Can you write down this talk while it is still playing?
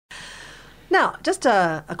Now, just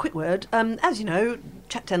a quick word. As you know,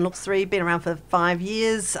 Chat 10 Looks 3, been around for 5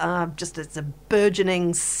 years. Just it's a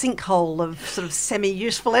burgeoning sinkhole of sort of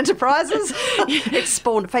semi-useful enterprises. It's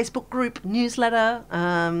spawned a Facebook group, newsletter.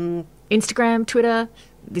 Instagram, Twitter,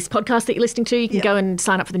 this podcast that you're listening to. You can go and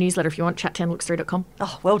sign up for the newsletter if you want, chat10looks3.com.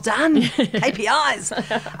 Oh, well done.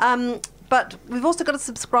 KPIs. But we've also got a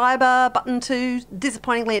subscriber button too.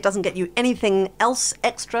 Disappointingly, it doesn't get you anything else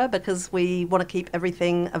extra because we want to keep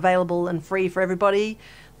everything available and free for everybody.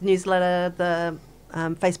 The newsletter, the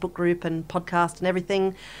Facebook group and podcast and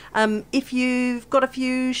everything. If you've got a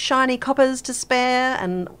few shiny coppers to spare,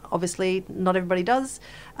 and obviously not everybody does,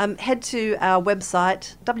 head to our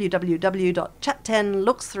website,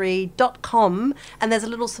 www.chat10looks3.com, and there's a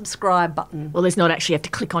little subscribe button. Well, there's not actually. You have to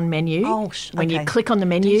click on menu. When you click on the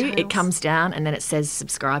menu, it comes down and then it says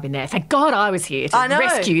subscribe in there. Thank God I was here to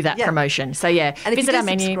rescue that promotion. So, and visit our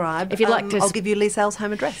menu. If you'd like to... I'll give you Liesl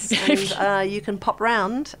home address and you can pop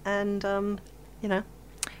round and...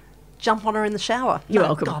 jump on her in the shower. You're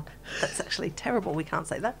welcome. God, that's actually terrible. We can't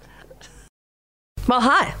say that. Well,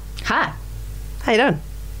 hi. Hi. How you doing?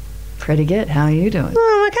 Pretty good. How are you doing?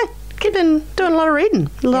 Oh, okay. You've been doing a lot of reading.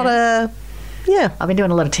 A lot of... Yeah. I've been doing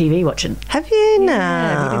a lot of TV watching. Have you? No.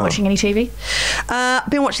 Have you been watching any TV? I've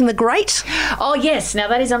been watching The Great. Oh, yes. Now,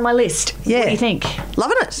 that is on my list. Yeah. What do you think?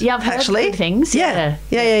 Loving it. Yeah, I've heard good things. Yeah.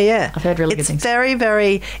 I've heard really good things. It's very,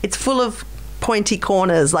 very... It's full of pointy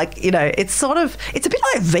corners, like, it's a bit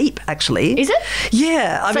like Veep, actually. Is it?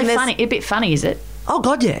 Yeah. I mean, funny, a bit funny, is it? Oh,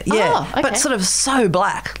 God, yeah. Oh, okay. But sort of so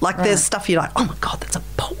black. Like, there's stuff you're like, oh, my God, that's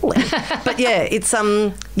appalling. But, it's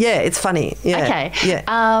funny. Yeah. Okay. Yeah.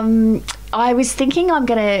 I was thinking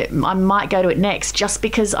I might go to it next just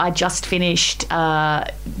because I just finished, do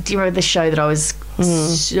you remember the show that I was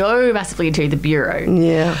so massively into, The Bureau?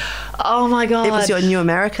 Yeah. Oh, my God. It was your New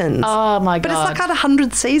Americans. Oh, my God. But it's like had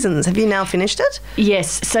 100 seasons. Have you now finished it?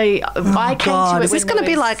 Yes. So I came to it. Is this going to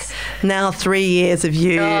be like now 3 years of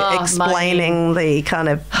you explaining the kind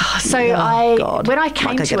of... when I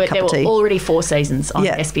came to it, there were already 4 seasons on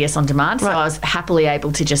SBS On Demand. So I was happily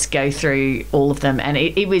able to just go through all of them. And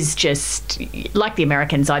it was just, like The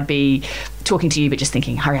Americans, I'd be talking to you but just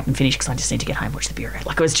thinking, hurry up and finish because I just need to get home and watch The Bureau.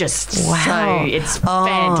 Like, it was just it's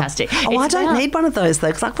fantastic. I don't need one of those though,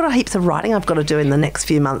 because I've got heaps of writing I've got to do in the next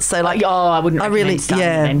few months. So like, I wouldn't recommend starting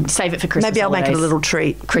and save it for Christmas. Maybe I'll holidays. make it a little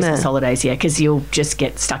treat. Christmas holidays, because you'll just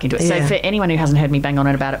get stuck into it. So for anyone who hasn't heard me bang on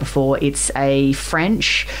about it before, it's a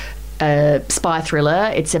French spy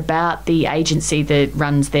thriller. It's about the agency that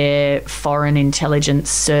runs their foreign intelligence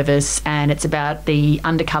service, and it's about the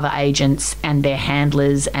undercover agents and their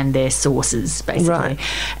handlers and their sources, basically. Right.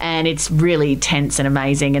 And it's really tense and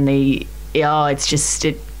amazing, and it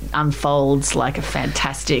unfolds like a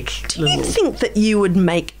fantastic Do you think that you would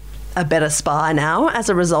make a better spy now as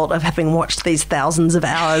a result of having watched these thousands of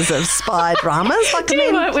hours of spy dramas? Like,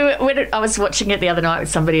 I was watching it the other night with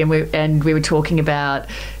somebody, and we were talking about,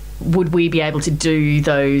 would we be able to do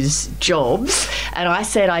those jobs? And I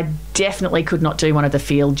said I definitely could not do one of the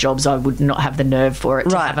field jobs. I would not have the nerve for it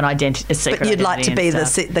to have a secret. But you'd like to be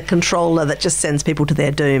the controller that just sends people to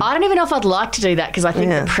their doom. I don't even know if I'd like to do that because I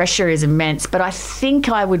think the pressure is immense. But I think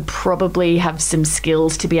I would probably have some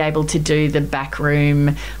skills to be able to do the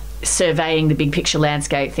backroom, surveying the big picture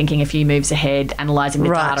landscape, thinking a few moves ahead, analysing the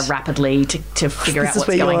data rapidly to figure out what's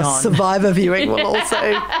going on. This is where your Survivor viewing will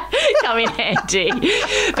also come in handy.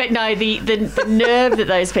 But no, the nerve that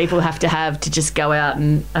those people have to just go out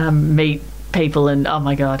and meet people, and oh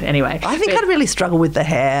my God. Anyway, I think I'd really struggle with the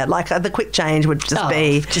hair. Like the quick change would just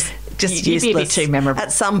be just you'd useless. Be a bit too memorable.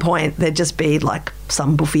 At some point, there'd just be like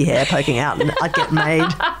some buffy hair poking out, and I'd get made.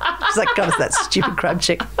 It's like, God, it's that stupid crab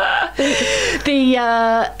chick.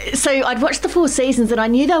 So I'd watched the 4 seasons, and I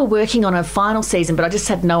knew they were working on a final season, but I just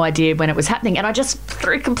had no idea when it was happening. And I just,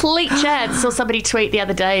 through complete chance, saw somebody tweet the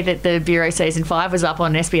other day that the Bureau season 5 was up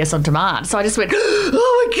on SBS On Demand. So I just went,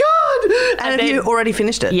 oh my God! And have you already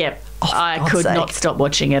finished it? Yep. I could not stop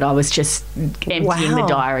watching it. I was just emptying the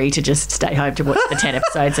diary to just stay home to watch the 10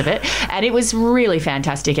 episodes of it. And it was really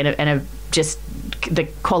fantastic, and just the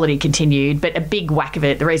quality continued. But a big whack of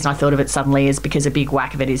it, the reason I thought of it suddenly is because a big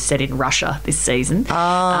whack of it is set in Russia this season.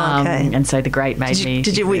 Oh, okay. And so The Great made me...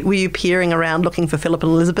 Were you peering around looking for Philip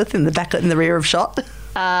and Elizabeth in the rear of shot?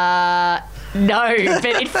 No, but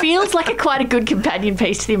it feels like quite a good companion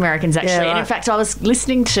piece to The Americans, actually. Yeah, right. And in fact, I was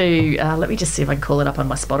listening to, let me just see if I can call it up on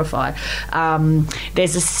my Spotify.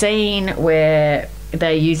 There's a scene where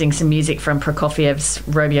they're using some music from Prokofiev's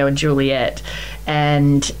Romeo and Juliet,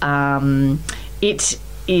 and it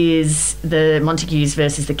is the Montagues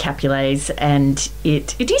versus the Capulets, and do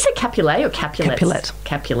you say Capulet or Capulet? Capulet.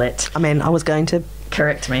 Capulet. I mean, I was going to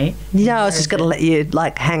correct me. Yeah, I was just going to let you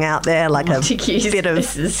like hang out there like a Montague's bit of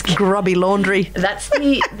versus- grubby laundry. That's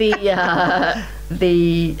the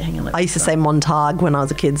hang on. I used to say Montague when I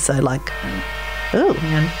was a kid, so like, ooh,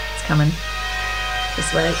 Hang on, it's coming.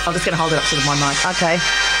 Just wait. I'm just going to hold it up to the one mic. okay,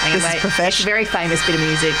 Hang on, this wait. is professional. It's a very famous bit of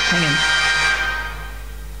music. Hang on.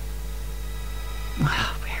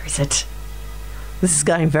 Oh, where is it? This is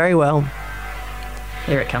going very well.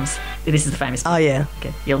 Here it comes. This is the famous bit. Oh yeah,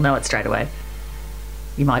 Okay. You'll know it straight away.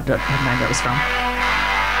 You might not have known where it was from.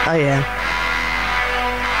 oh yeah.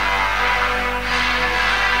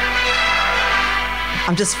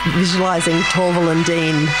 I'm just visualising Torval and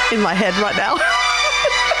Dean in my head right now.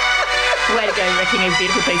 Way to go, wrecking a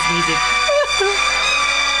beautiful piece of music.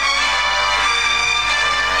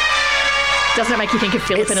 Doesn't it make you think of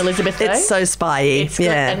Philip and Elizabeth though? It's so spy-y. It's good.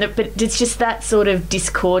 yeah. But it's just that sort of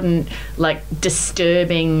discordant, like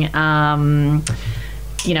disturbing, I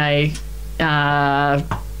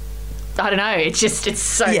don't know. It's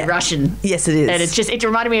so Yeah. Russian. Yes, it is. And it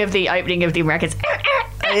reminded me of the opening of The Americans.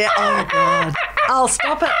 Yeah, oh god. I'll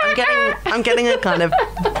stop it. I'm getting a kind of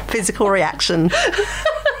physical reaction.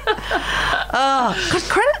 Oh,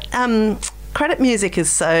 God, credit music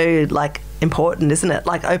is so like important, isn't it?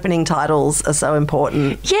 Like opening titles are so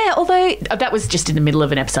important. Yeah, although that was just in the middle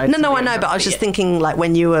of an episode. No, I know, but I was just thinking like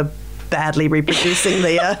when you were badly reproducing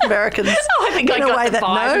the Americans I think in I a got way the that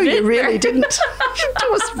vibe no, of it. you really didn't.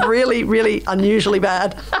 It was really, really unusually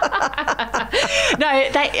bad. No,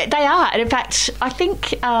 they are. And in fact, I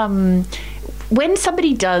think when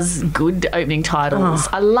somebody does good opening titles,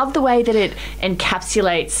 I love the way that it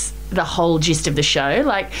encapsulates the whole gist of the show.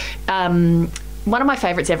 Like, one of my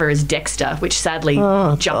favourites ever is Dexter, which sadly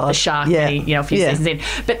jumped the God. shark Yeah. a few Yeah. seasons in.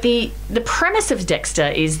 But the premise of Dexter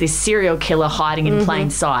is this serial killer hiding in plain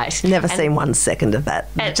sight. Never And- seen 1 second of that.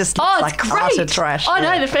 It just looks it's like great. utter trash. Oh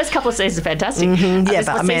Yeah. no, the first couple of seasons are fantastic. Yeah, There's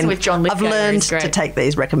but one I mean, season with John Lithgow I've where learned he's great. to take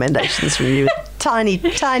these recommendations from you with tiny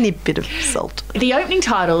bit of salt. The opening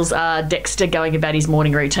titles are Dexter going about his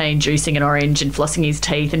morning routine, juicing an orange and flossing his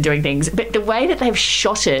teeth and doing things. But the way that they've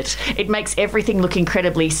shot it, it makes everything look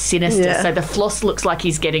incredibly sinister. Yeah. So the floss looks like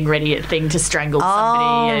he's getting ready at thing to strangle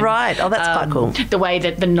somebody. Oh, right. Oh, that's quite cool. The way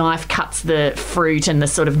that the knife cuts the fruit and the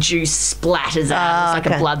sort of juice splatters out. It's like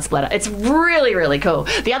okay. a blood splatter. It's really, really cool.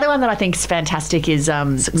 The other one that I think is fantastic is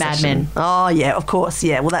Mad Men. Oh, yeah, of course.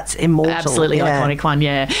 Yeah, well, that's immortal. Absolutely yeah. iconic one,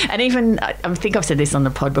 yeah. And even, I think I've said this on the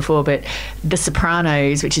pod before, but The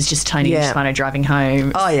Sopranos, which is just Tony Yeah. Soprano driving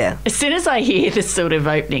home. Oh, yeah. As soon as I hear this sort of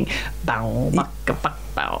opening, bow, bucka, buck,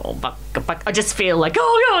 bow, bucka, buck, I just feel like,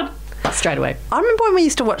 oh, God, straight away. I remember when we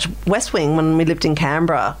used to watch West Wing when we lived in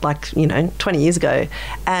Canberra, like, 20 years ago.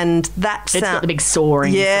 And that It's got the big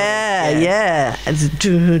soaring. Yeah, sort of, yeah. And it's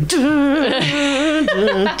dun, dun,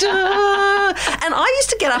 dun, dun. And I used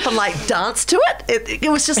to get up and like dance to it. It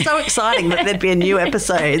was just so exciting that there'd be a new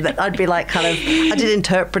episode that I'd be like I did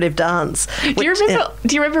interpretive dance. Do you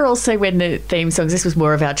remember also when the theme songs, this was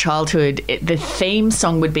more of our childhood, the theme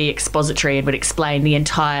song would be expository and would explain the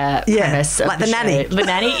entire premise of like the the show. nanny. The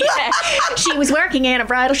nanny, yeah. She was working in a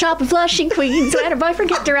bridal shop in Flushing, Queens, when her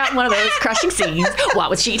boyfriend kept her out in one of those crushing scenes. What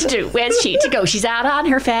was she to do? Where's she to go? She's out on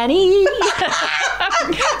her fanny.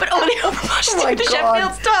 But over the my the God.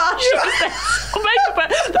 Sheffield Star, she was there.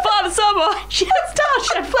 The Father Summer, she had stars,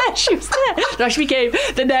 she had flash, she was there. No, she became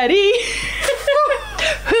the nanny.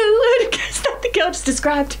 Who would have guessed that the girl just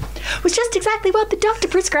described was just exactly what the doctor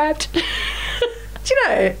prescribed. Do you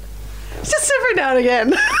know, just every now and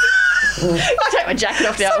again. I take my jacket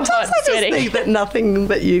off now. Sometimes I just think that nothing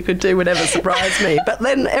that you could do would ever surprise me. But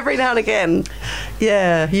then every now and again,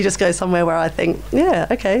 yeah, you just go somewhere where I think, yeah,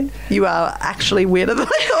 okay, you are actually weirder than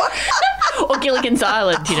I thought. Or Gilligan's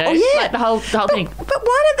Island, Oh, yeah. like the whole thing. But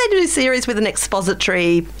why don't they do a series with an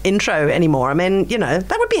expository intro anymore? I mean,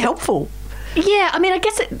 that would be helpful. Yeah, I mean, I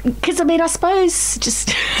guess because I suppose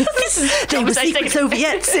just this is They were secret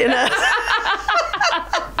Soviets in a...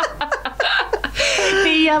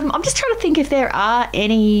 I'm just trying to think if there are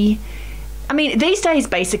any. I mean, these days,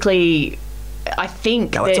 basically, I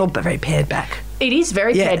think No, it's all very pared back. it is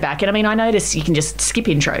very Yeah. pared back, and I mean, I notice you can just skip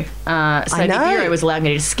intro. So the know. Bureau was allowing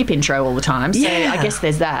me to skip intro all the time. So Yeah. I guess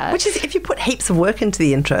there's that. Which is if you put heaps of work into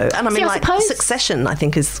the intro. And I mean, I suppose- Succession, I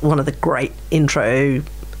think, is one of the great intro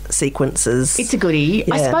sequences. It's a goodie.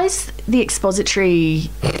 I Yeah. suppose the expository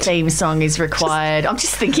theme song is required. I'm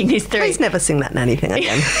just thinking this through. Please never sing that nanny thing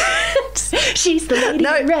again. She's the lady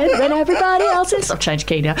No. in red when everybody else is. I've changed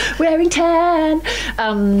key now. Wearing tan.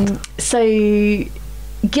 So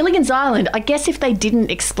Gilligan's Island, I guess if they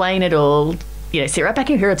didn't explain it all, sit right back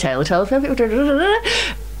in here, a tale,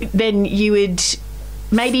 then you would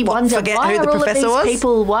maybe wonder forget why who the are all of professor these was?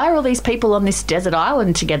 people? Why are all these people on this desert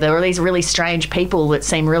island together? Or these really strange people that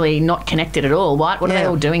seem really not connected at all? What are they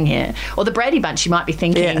all doing here? Or the Brady Bunch, you might be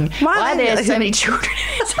thinking, why are there so many children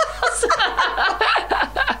in this house?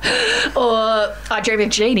 Or I Dream of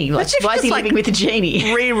Jeannie. Like, why is he living with a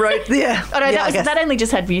genie? Rewrote, yeah. Oh, no, that only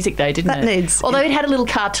just had music though, didn't it? Although it had a little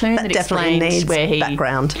cartoon that explained where he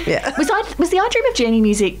background. Yeah. Was the I Dream of Jeannie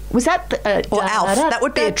music? Was that or Alf? That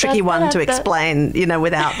would be a tricky one to explain. You know,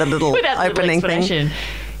 without the little opening thing.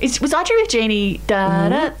 Was I Dream of Jeannie?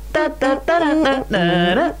 Yeah,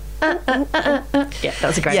 that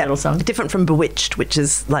was a great little song. Different from Bewitched, which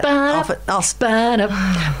is like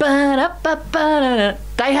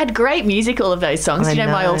they had great music, all of those songs. Do you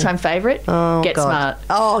know my all-time favourite? Get Smart.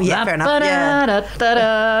 Oh, yeah, fair enough.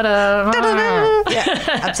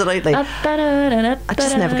 Yeah, absolutely. I'm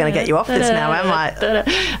just never going to get you off this now, am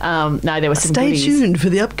I? No, there was some Stay tuned for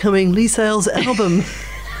the upcoming Lee Sales album.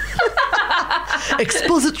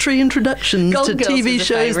 Expository introductions to TV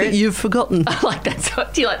shows that you've forgotten. I like that song.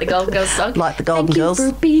 Do you like the Golden Girls song? Like the Golden Girls.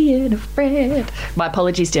 Thank you for being a friend. My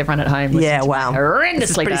apologies to everyone at home. Yeah, wow.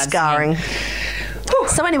 Horrendously pretty scarring.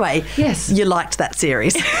 So anyway, yes, you liked that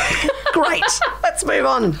series. Great. Let's move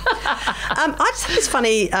on. I just had this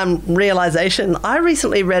funny realisation. I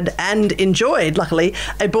recently read and enjoyed, luckily,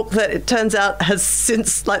 a book that it turns out has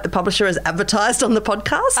since, like, the publisher has advertised on the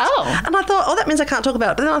podcast. Oh. And I thought, that means I can't talk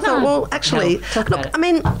about it. But then I thought, well, actually, look, I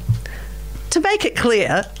mean, to make it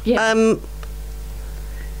clear,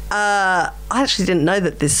 I actually didn't know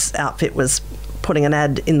that this outfit was putting an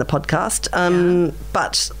ad in the podcast.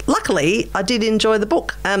 But luckily, I did enjoy the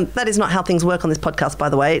book. That is not how things work on this podcast, by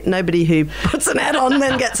the way. Nobody who puts an ad on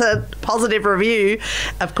then gets a positive review.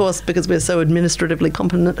 Of course, because we're so administratively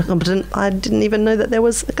competent, I didn't even know that there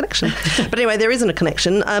was a connection. But anyway, there isn't a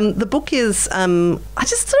connection. The book is, I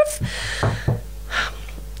just sort of...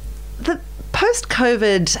 The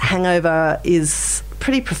post-COVID hangover is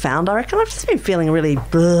pretty profound, I reckon. I've just been feeling really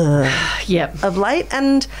of late,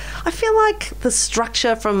 and I feel like the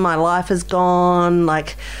structure from my life has gone.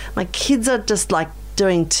 Like, my kids are just like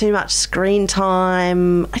doing too much screen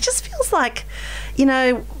time. It just feels like, you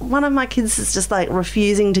know, one of my kids is just like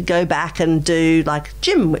refusing to go back and do like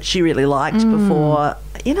gym, which she really liked before,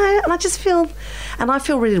 you know, and I just feel, and I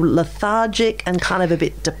feel really lethargic and kind of a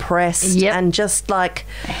bit depressed and just like,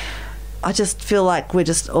 I just feel like we're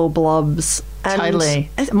just all blobs. And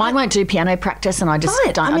totally. Mine won't do piano practice, and I just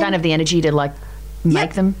I don't have the energy to like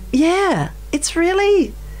make them. Yeah, it's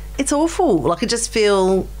awful. Like, I just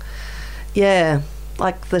feel,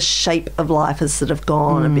 like the shape of life has sort of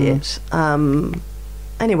gone a bit.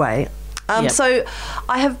 Anyway, so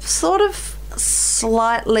I have sort of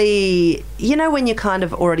slightly, you know, when you're kind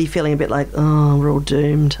of already feeling a bit like, oh, we're all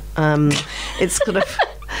doomed. It's kind of...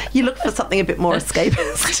 You look for something a bit more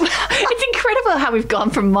escapist. It's incredible how we've gone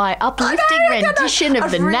from my uplifting rendition of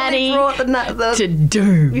The Nanny to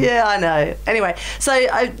doom. Yeah, I know. Anyway, so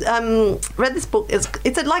I read this book. It's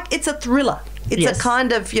a thriller. It's a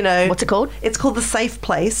kind of, you know... What's it called? It's called The Safe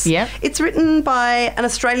Place. Yeah. It's written by an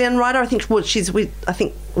Australian writer. I think I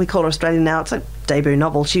think we call her Australian now. It's a debut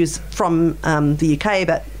novel. She was from the UK,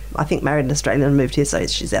 but I think married an Australian and moved here, so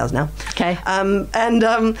she's ours now. Okay.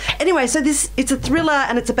 Anyway, so it's a thriller,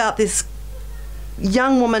 and it's about this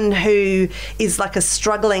young woman who is like a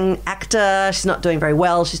struggling actor. She's not doing very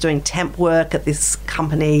well. She's doing temp work at this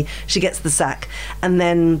company. She gets the sack. And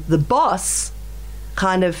then the boss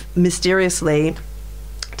kind of mysteriously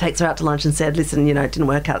takes her out to lunch and said, listen, you know, it didn't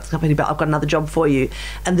work out at the company, but I've got another job for you.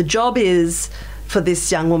 And the job is for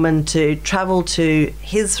this young woman to travel to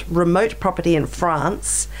his remote property in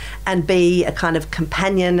France and be a kind of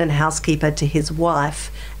companion and housekeeper to his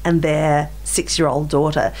wife and their 6-year-old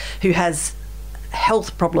daughter, who has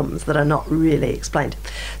health problems that are not really explained.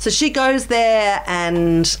 So she goes there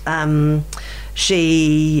and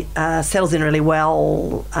she settles in really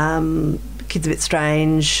well. Kid's a bit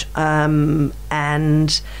strange,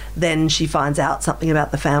 and then she finds out something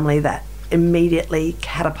about the family that immediately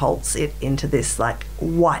catapults it into this like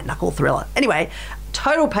white knuckle thriller. Anyway,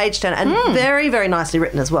 total page turner, and very, very nicely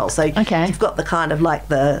written as well. So you've got the kind of like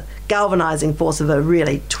the galvanising force of a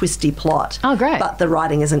really twisty plot. Oh, great. But the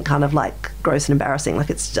writing isn't kind of like gross and embarrassing. Like,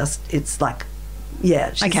 it's like,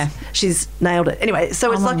 she's nailed it. Anyway,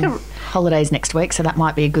 so it's like a... Holidays next week, so that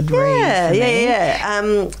might be a good read for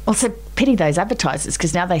me. Also, pity those advertisers,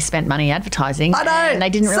 because now they spent money advertising. I know. And they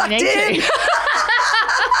didn't really need to.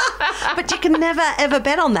 But you can never, ever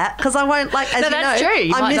bet on that, because I won't, like, as that's you know, true.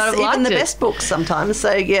 You I might not miss have even the liked it. best books sometimes.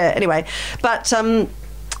 So, yeah, anyway. But,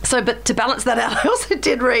 but to balance that out, I also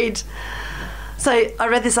did read... So I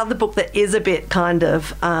read this other book that is a bit kind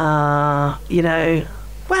of, you know,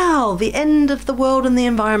 well, the end of the world and the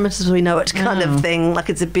environment as we know it kind of thing. Like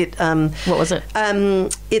it's a bit... what was it?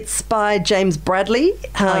 It's by James Bradley,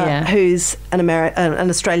 who's an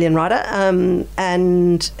Australian writer,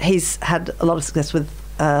 and he's had a lot of success with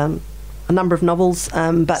a number of novels.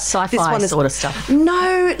 But sci-fi this one is, sort of stuff.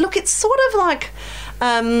 No, look, it's sort of like...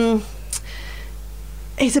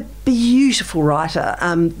 he's a beautiful writer.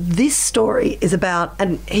 This story is about,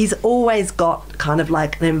 and he's always got kind of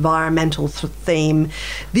like an environmental theme.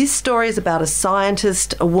 This story is about a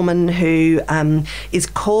scientist, a woman who is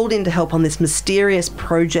called in to help on this mysterious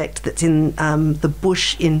project that's in the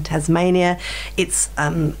bush in Tasmania. It's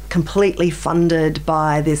completely funded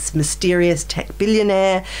by this mysterious tech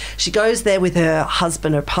billionaire. She goes there with her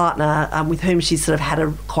husband, her partner, with whom she's sort of had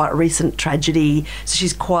a quite recent tragedy, so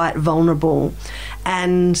she's quite vulnerable.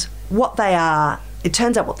 And what they are, it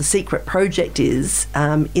turns out what the secret project is,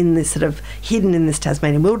 in this sort of hidden in this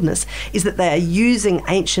Tasmanian wilderness, is that they are using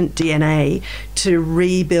ancient DNA to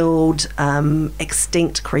rebuild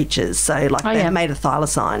extinct creatures. So like they've made a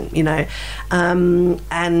thylacine, you know,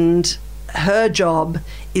 and her job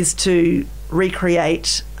is to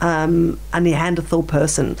recreate a Neanderthal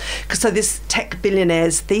person. So this tech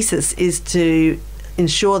billionaire's thesis is to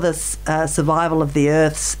ensure the survival of the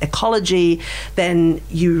Earth's ecology. Then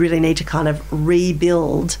you really need to kind of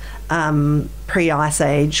rebuild pre-Ice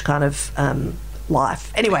Age kind of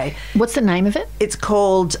life. Anyway. What's the name of it? It's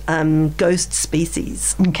called Ghost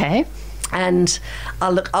Species. Okay. And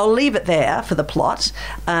I'll leave it there for the plot.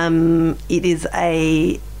 It's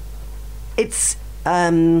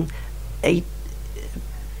a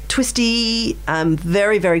twisty,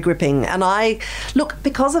 very, very gripping. And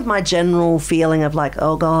because of my general feeling of like,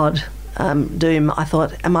 oh God, doom, I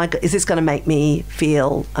thought, is this going to make me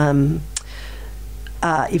feel even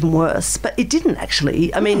worse? But it didn't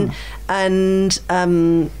actually. I mean, and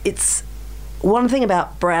it's one thing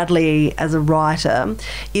about Bradley as a writer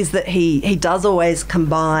is that he does always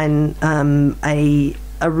combine a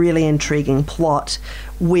really intriguing plot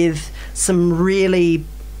with some really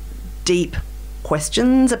deep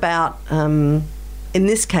questions about, in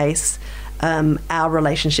this case, our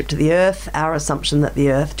relationship to the Earth, our assumption that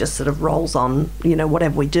the Earth just sort of rolls on, you know,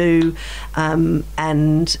 whatever we do,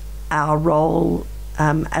 and our role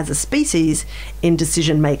as a species in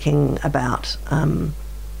decision making about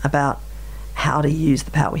how to use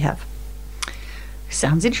the power we have.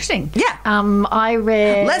 Sounds interesting. Yeah. I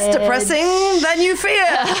read... Less depressing than you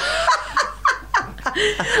fear.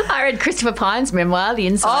 I read Christopher Pine's memoir, The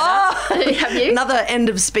Insider. Oh, have you? Another end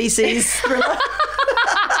of species thriller.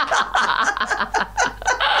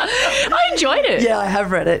 I enjoyed it. Yeah, I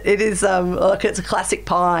have read it. It is it's a classic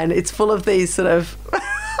Pine. It's full of these sort of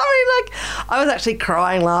I was actually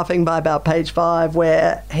crying laughing by about page 5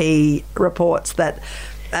 where he reports that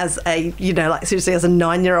as a, seriously as a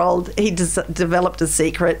 9-year-old, he developed a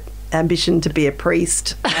secret ambition to be a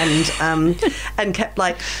priest and kept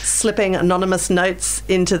slipping anonymous notes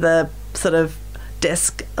into the sort of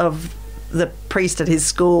desk of the priest at his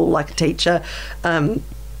school, like a teacher,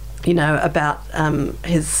 about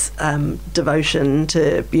his devotion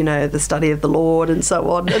to, the study of the Lord and so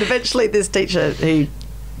on. And eventually this teacher, who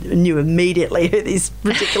knew immediately who these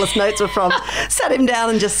ridiculous notes were from, sat him down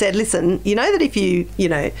and just said, listen, you know that if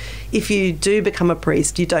you do become a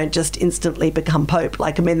priest, you don't just instantly become Pope.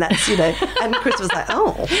 That's, and Chris was like,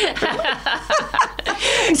 oh.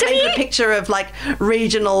 So he painted a picture of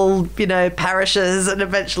regional, parishes, and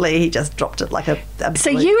eventually he just dropped it like a absolute... So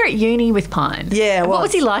you were at uni with Pine? Yeah, what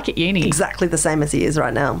was he like at uni? Exactly the same as he is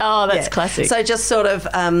right now. Oh, that's classic. So just sort of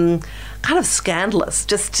kind of scandalous.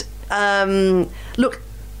 Just, look,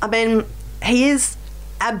 he is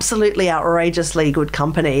absolutely outrageously good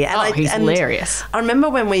company. And he's hilarious. I remember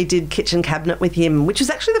when we did Kitchen Cabinet with him, which was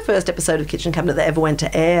actually the first episode of Kitchen Cabinet that ever went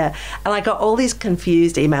to air, and I got all these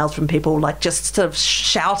confused emails from people just sort of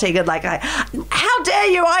shouting and how dare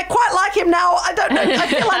you, I quite like him now, I don't know, I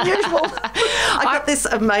feel unusual. I got this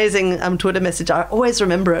amazing Twitter message. I always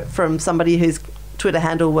remember it from somebody whose Twitter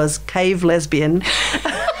handle was Cave Lesbian.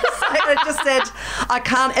 It just said, I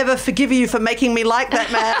can't ever forgive you for making me like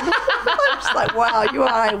that man. I'm just like, wow, you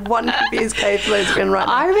are one confused cave lesbian right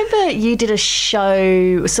now. I remember you did a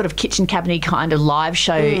show, sort of kitchen cabinet kind of live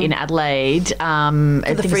show in Adelaide. I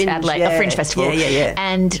think Fringe, Adelaide, a Fringe festival. Yeah.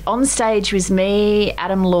 And on stage was me,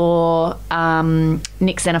 Adam Law,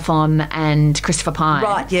 Nick Xenophon and Christopher Pine.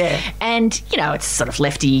 Right, yeah. And, it's sort of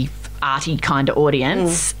lefty, arty kind of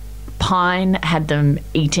audience. Pine had them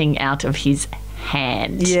eating out of his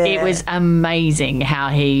hand. Yeah. It was amazing how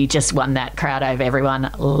he just won that crowd over. Everyone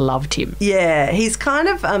loved him. Yeah, he's kind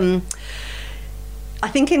of I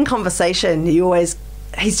think in conversation you always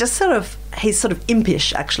he's sort of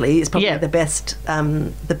impish. Actually, is probably Yeah. the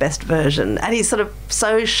best version, and he's sort of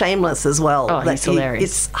so shameless as well. Oh, he's hilarious.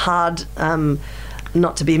 It's hard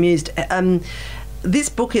not to be amused. This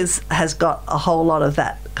book has got a whole lot of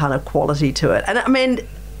that kind of quality to it, and I mean,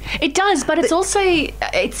 it does, but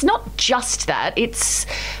it's not just that.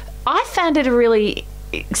 I found it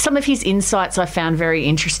some of his insights I found very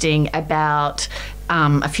interesting about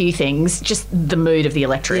a few things, just the mood of the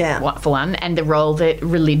electorate, for one, and the role that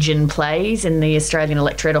religion plays in the Australian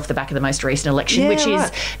electorate off the back of the most recent election, which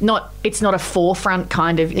is not a forefront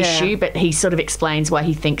kind of issue, but he sort of explains why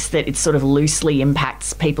he thinks that it sort of loosely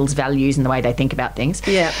impacts people's values and the way they think about things.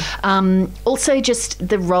 Yeah. Also, just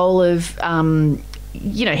the role of...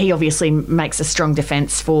 he obviously makes a strong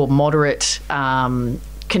defence for moderate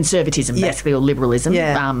conservatism, basically, or liberalism.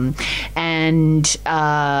 Yeah. And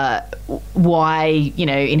why,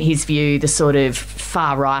 in his view, the sort of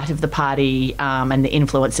far right of the party and the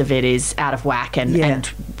influence of it is out of whack, and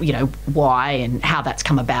why and how that's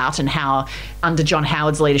come about, and how under John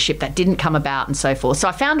Howard's leadership that didn't come about, and so forth. So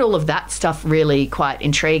I found all of that stuff really quite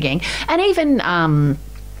intriguing. And even...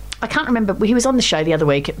 I can't remember. He was on the show the other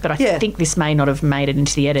week, but I think this may not have made it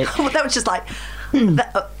into the edit. Well, that was just like...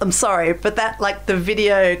 I'm sorry, but that, like, the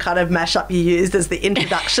video kind of mashup you used as the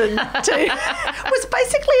introduction to was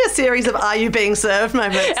basically a series of "Are you being served?"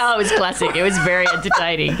 moments. Oh, it was classic. It was very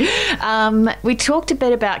entertaining. We talked a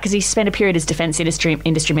bit about, because he spent a period as Defence Industry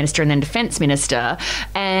Minister and then Defence Minister,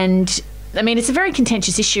 and... I mean, it's a very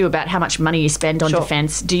contentious issue about how much money you spend on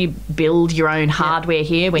defence. Do you build your own hardware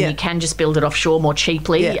here when you can just build it offshore more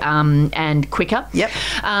cheaply and quicker? Yep.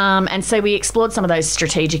 And so we explored some of those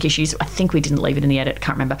strategic issues. I think we didn't leave it in the edit. I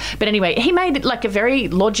can't remember. But anyway, he made it like a very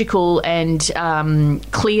logical and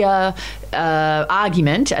clear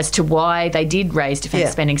argument as to why they did raise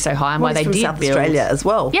defence spending so high and why they did South build... Australia as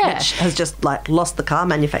well, which has just lost the car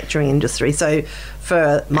manufacturing industry. So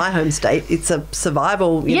for my home state, it's a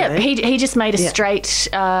survival. You know. He just made a straight.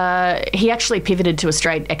 He actually pivoted to a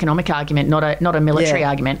straight economic argument, not a military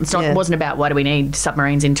argument. It wasn't about why do we need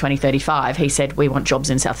submarines in 2035. He said we want jobs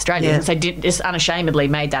in South Australia, and so just unashamedly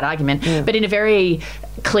made that argument, but in a very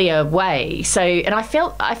clear way. So, and I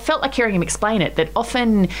felt like hearing him explain it, that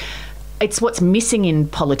often it's what's missing in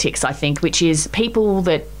politics, I think, which is people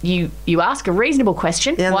that you ask a reasonable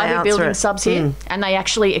question, why are we building subs here? And they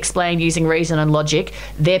actually explain using reason and logic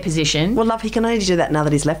their position. Well, love, he can only do that now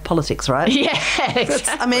that he's left politics, right? Yeah,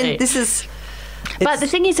 exactly. I mean, this is... But the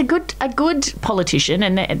thing is, a good politician,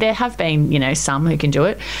 and there have been, some who can do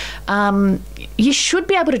it, you should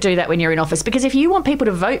be able to do that when you're in office, because if you want people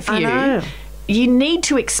to vote for you... You need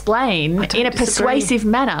to explain in a persuasive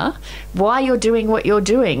manner why you're doing what you're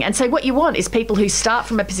doing. And so what you want is people who start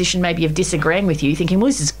from a position maybe of disagreeing with you, thinking, well,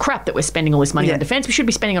 this is crap that we're spending all this money on defence. We should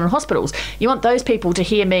be spending it on hospitals. You want those people to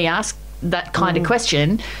hear me ask that kind of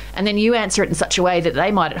question, and then you answer it in such a way that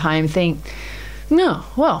they might at home think, no,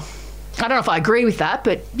 well... I don't know if I agree with that,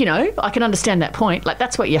 but, I can understand that point. Like,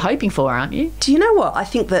 that's what you're hoping for, aren't you? Do you know what? I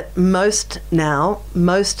think that most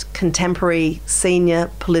contemporary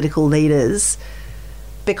senior political leaders,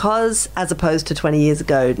 because as opposed to 20 years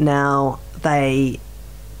ago, now they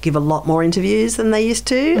give a lot more interviews than they used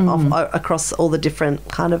to across all the different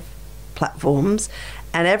kind of platforms.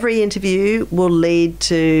 And every interview will lead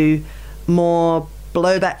to more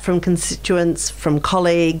blowback from constituents, from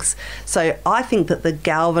colleagues. So I think that the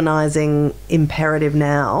galvanising imperative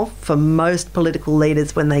now for most political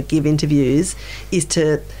leaders when they give interviews is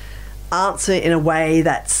to answer in a way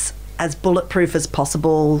that's as bulletproof as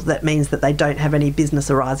possible. That means that they don't have any business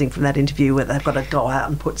arising from that interview where they've got to go out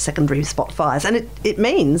and put secondary spot fires. And it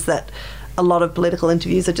means that a lot of political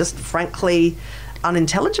interviews are just frankly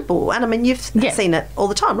unintelligible. And I mean, you've seen it all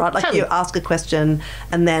the time, right? Like you ask a question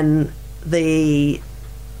and then the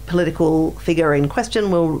political figure in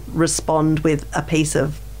question will respond with a piece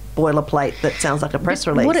of boilerplate that sounds like a press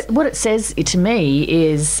release. What it says to me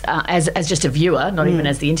is, as just a viewer, not even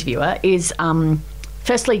as the interviewer, is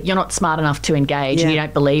firstly, you're not smart enough to engage and you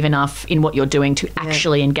don't believe enough in what you're doing to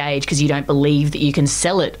actually engage, because you don't believe that you can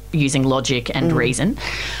sell it using logic and reason.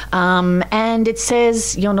 And it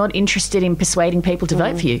says you're not interested in persuading people to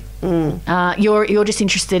vote for you. You're just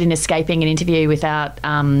interested in escaping an interview without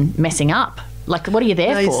messing up. Like, what are you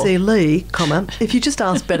there for? You see, Lee, if you just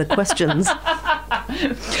ask better questions.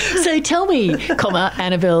 So tell me,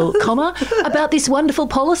 Annabelle, about this wonderful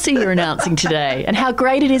policy you're announcing today and how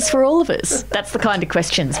great it is for all of us. That's the kind of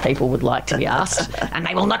questions people would like to be asked, and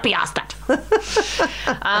they will not be asked that.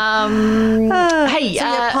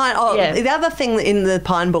 The other thing in the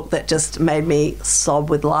Pine book that just made me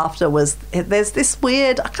sob with laughter was there's this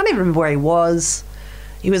weird, I can't even remember where he was.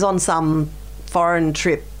 He was on some foreign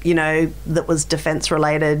trip, you know, that was defence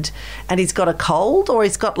related, and he's got a cold, or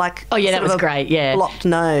he's got like that was great. Yeah, blocked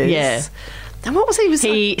nose. Yeah. And what was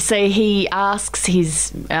he? So he asks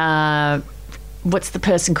his. What's the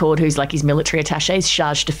person called who's like his military attaché, his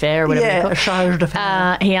charge d'affaires or whatever they're called? Charge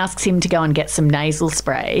d'affaires. He asks him to go and get some nasal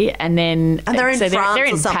spray, and then they're in France they're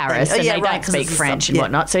in or something. Paris, and they don't speak French and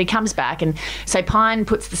whatnot. So he comes back, and so Pine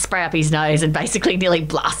puts the spray up his nose and basically nearly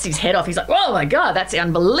blasts his head off. He's like, "Oh my god, that's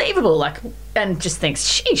unbelievable!" Like, and just thinks,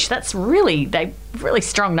 "Sheesh, that's really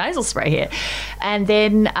strong nasal spray here." And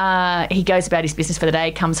then he goes about his business for the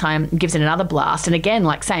day, comes home, gives it another blast, and again,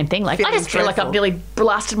 like same thing. Like, I just feel like I've nearly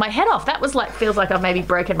blasted my head off. That was like feels like I've maybe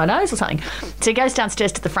broken my nose or something. So he goes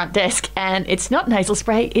downstairs to the front desk, and it's not nasal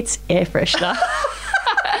spray, it's air freshener.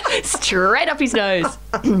 Straight up his nose.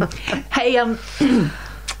 Hey,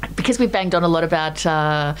 because we've banged on a lot about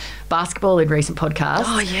basketball in recent podcasts.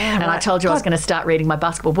 Oh, yeah, and I told you I was going to start reading my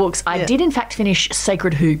basketball books. I did, in fact, finish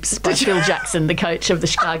Sacred Hoops by Phil Jackson, the coach of the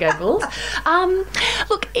Chicago Bulls.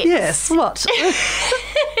 Look, yes, what?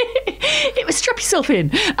 It was strap yourself in.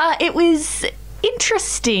 It was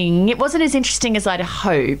interesting. It wasn't as interesting as I'd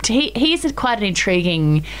hoped. He is quite an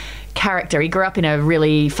intriguing character. He grew up in a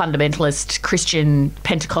really fundamentalist Christian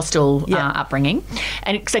Pentecostal upbringing,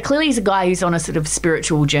 and so clearly he's a guy who's on a sort of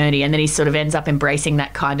spiritual journey, and then he sort of ends up embracing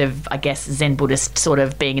that kind of, I guess, Zen Buddhist sort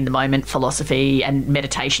of being in the moment philosophy and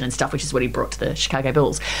meditation and stuff, which is what he brought to the Chicago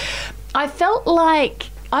Bulls. I felt like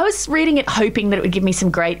I was reading it hoping that it would give me some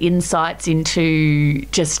great insights into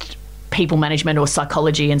just people management or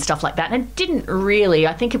psychology and stuff like that, and it didn't really.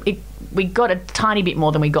 I think we got a tiny bit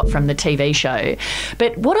more than we got from the TV show.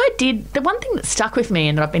 But what I did, the one thing that stuck with me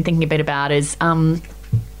and that I've been thinking a bit about is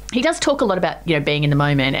he does talk a lot about, you know, being in the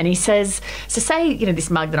moment, and he says, so say, you know, this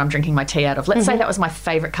mug that I'm drinking my tea out of, let's say that was my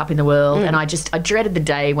favourite cup in the world, and I dreaded the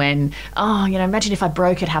day when, you know, imagine if I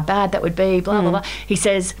broke it, how bad that would be, blah, blah, blah. He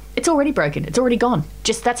says, it's already broken. It's already gone.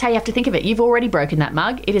 Just that's how you have to think of it. You've already broken that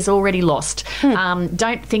mug. It is already lost.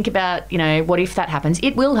 Don't think about, you know, what if that happens.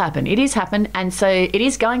 It will happen. It is happened, and so it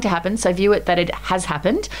is going to happen, so view it that it has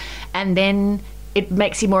happened, and then it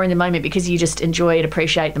makes you more in the moment because you just enjoy and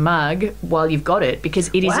appreciate the mug while you've got it, because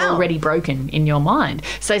it is already broken in your mind.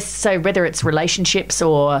 So whether it's relationships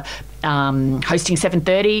or hosting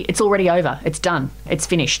 7:30, it's already over. It's done. It's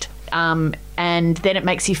finished. And then it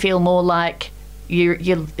makes you feel more like you're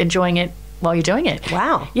enjoying it while you're doing it.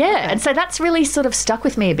 Wow. Yeah. Okay. And so that's really sort of stuck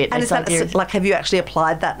with me a bit. And is that like, have you actually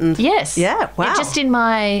applied that? Yes. Yeah. Wow. Just in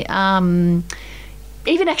my...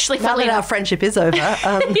 even actually, now that our friendship is over.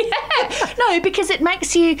 No, because it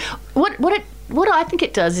makes you what I think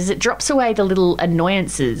it does is it drops away the little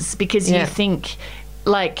annoyances, because you think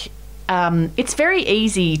like it's very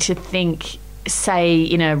easy to think, say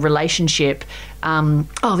in a relationship,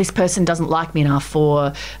 this person doesn't like me enough,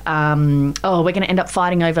 or we're going to end up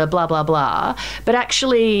fighting over blah blah blah. But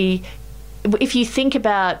actually, if you think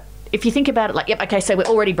about it like, yep, okay, so we're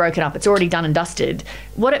already broken up, it's already done and dusted,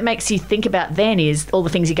 what it makes you think about then is all the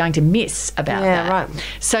things you're going to miss about that. Right.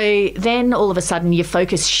 So then all of a sudden your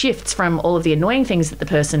focus shifts from all of the annoying things that the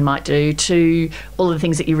person might do to all of the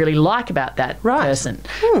things that you really like about that person.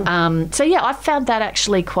 So yeah, I found that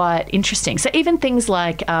actually quite interesting. So even things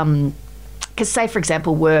like... because, say, for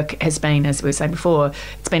example, work has been, as we were saying before,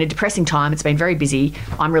 it's been a depressing time. It's been very busy.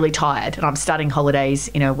 I'm really tired, and I'm starting holidays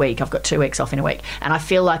in a week. I've got 2 weeks off in a week, and I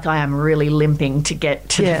feel like I am really limping to get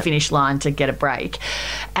to the finish line to get a break.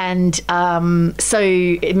 And so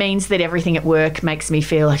it means that everything at work makes me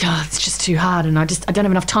feel like, it's just too hard, and I don't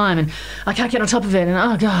have enough time, and I can't get on top of it, and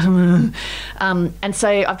oh God. And so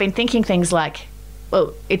I've been thinking things like,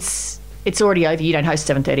 well, it's already over. You don't host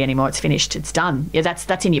 7:30 anymore. It's finished. It's done. Yeah,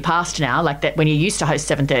 that's in your past now. Like that when you used to host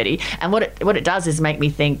 7:30. And what it does is make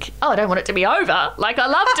me think, I don't want it to be over. Like I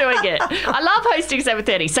love doing it. I love hosting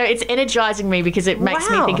 7:30. So it's energizing me because it makes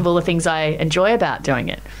me think of all the things I enjoy about doing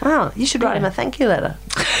it. Wow, you should write him a thank you letter.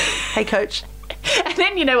 Hey, coach. And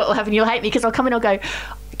then you know what will happen? You'll hate me because I'll come in and I'll go,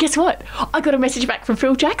 guess what? I got a message back from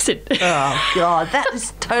Phil Jackson. Oh, God, that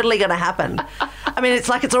is totally going to happen. I mean, it's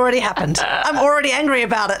like it's already happened. I'm already angry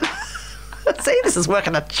about it. See, this is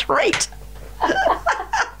working a treat.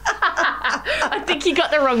 I think you got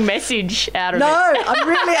the wrong message out of it. No, I'm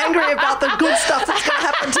really angry about the good stuff that's going to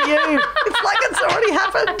happen to you. It's like it's already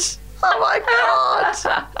happened. Oh, my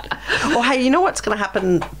God. Or, hey, you know what's going to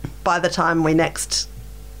happen by the time we next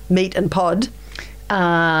meet and pod?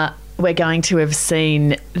 We're going to have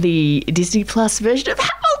seen the Disney Plus version of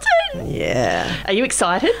Hamilton. Yeah. Are you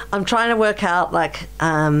excited? I'm trying to work out, like,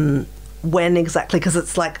 when exactly, because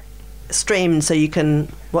it's, like, streamed so you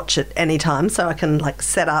can watch it anytime, so I can like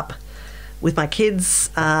set up with my kids.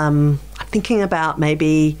 I'm thinking about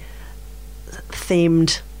maybe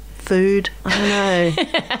themed food. I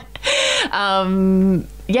don't know.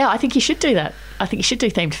 Yeah, I think you should do that. I think you should do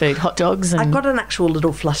themed food, hot dogs. And I got an actual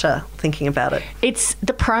little flutter thinking about it.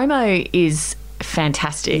 the promo is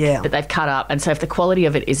fantastic that they've cut up, and so if the quality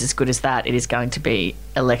of it is as good as that, it is going to be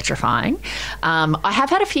electrifying. I have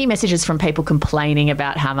had a few messages from people complaining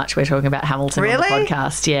about how much we're talking about Hamilton on the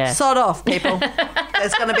podcast. Yeah, sod off, people.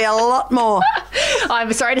 There's going to be a lot more.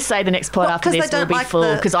 I'm sorry to say the next pod after this will be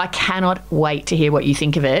full, because I cannot wait to hear what you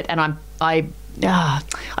think of it, and I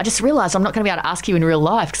just realised I'm not going to be able to ask you in real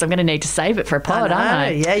life because I'm going to need to save it for a pod, aren't I?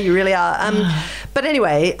 Yeah, you really are. But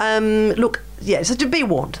anyway, look, yeah, so to be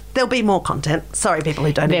warned, there'll be more content. Sorry, people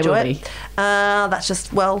who don't enjoy it. That's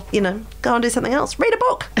just, well, go and do something else. Read a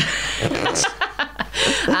book.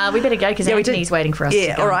 We better go because Anthony's waiting for us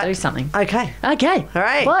to go and do something. Okay. All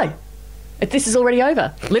right. Bye. This is already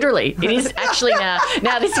over. Literally, it is actually now.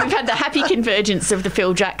 Now we've had the happy convergence of the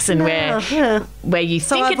Phil Jackson where you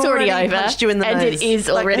think it's already over, punched you in the nose. and it is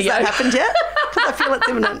already over. Has that happened yet? Because I feel it's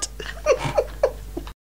imminent.